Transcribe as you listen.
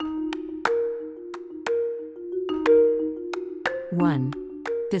1.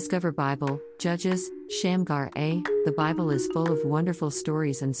 Discover Bible, Judges, Shamgar. The Bible is full of wonderful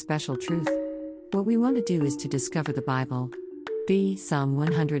stories and special truth. What we want to do is to discover the Bible. B. Psalm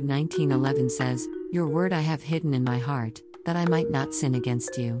 119:11 says, "Your word I have hidden in my heart, that I might not sin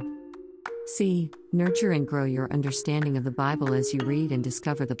against you." C. Nurture and grow your understanding of the Bible as you read and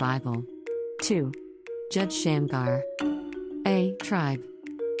discover the Bible. 2. Judge Shamgar. A. Tribe.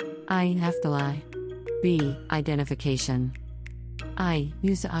 I. Naphtali. B. Identification. I.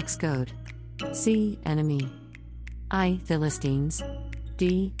 Use the ox goad. C. Enemy. I. Philistines.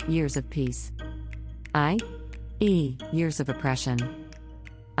 D. Years of peace. I. E. Years of oppression.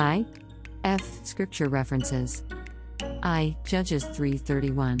 I. F. Scripture references. I. Judges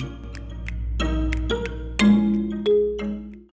 3:31.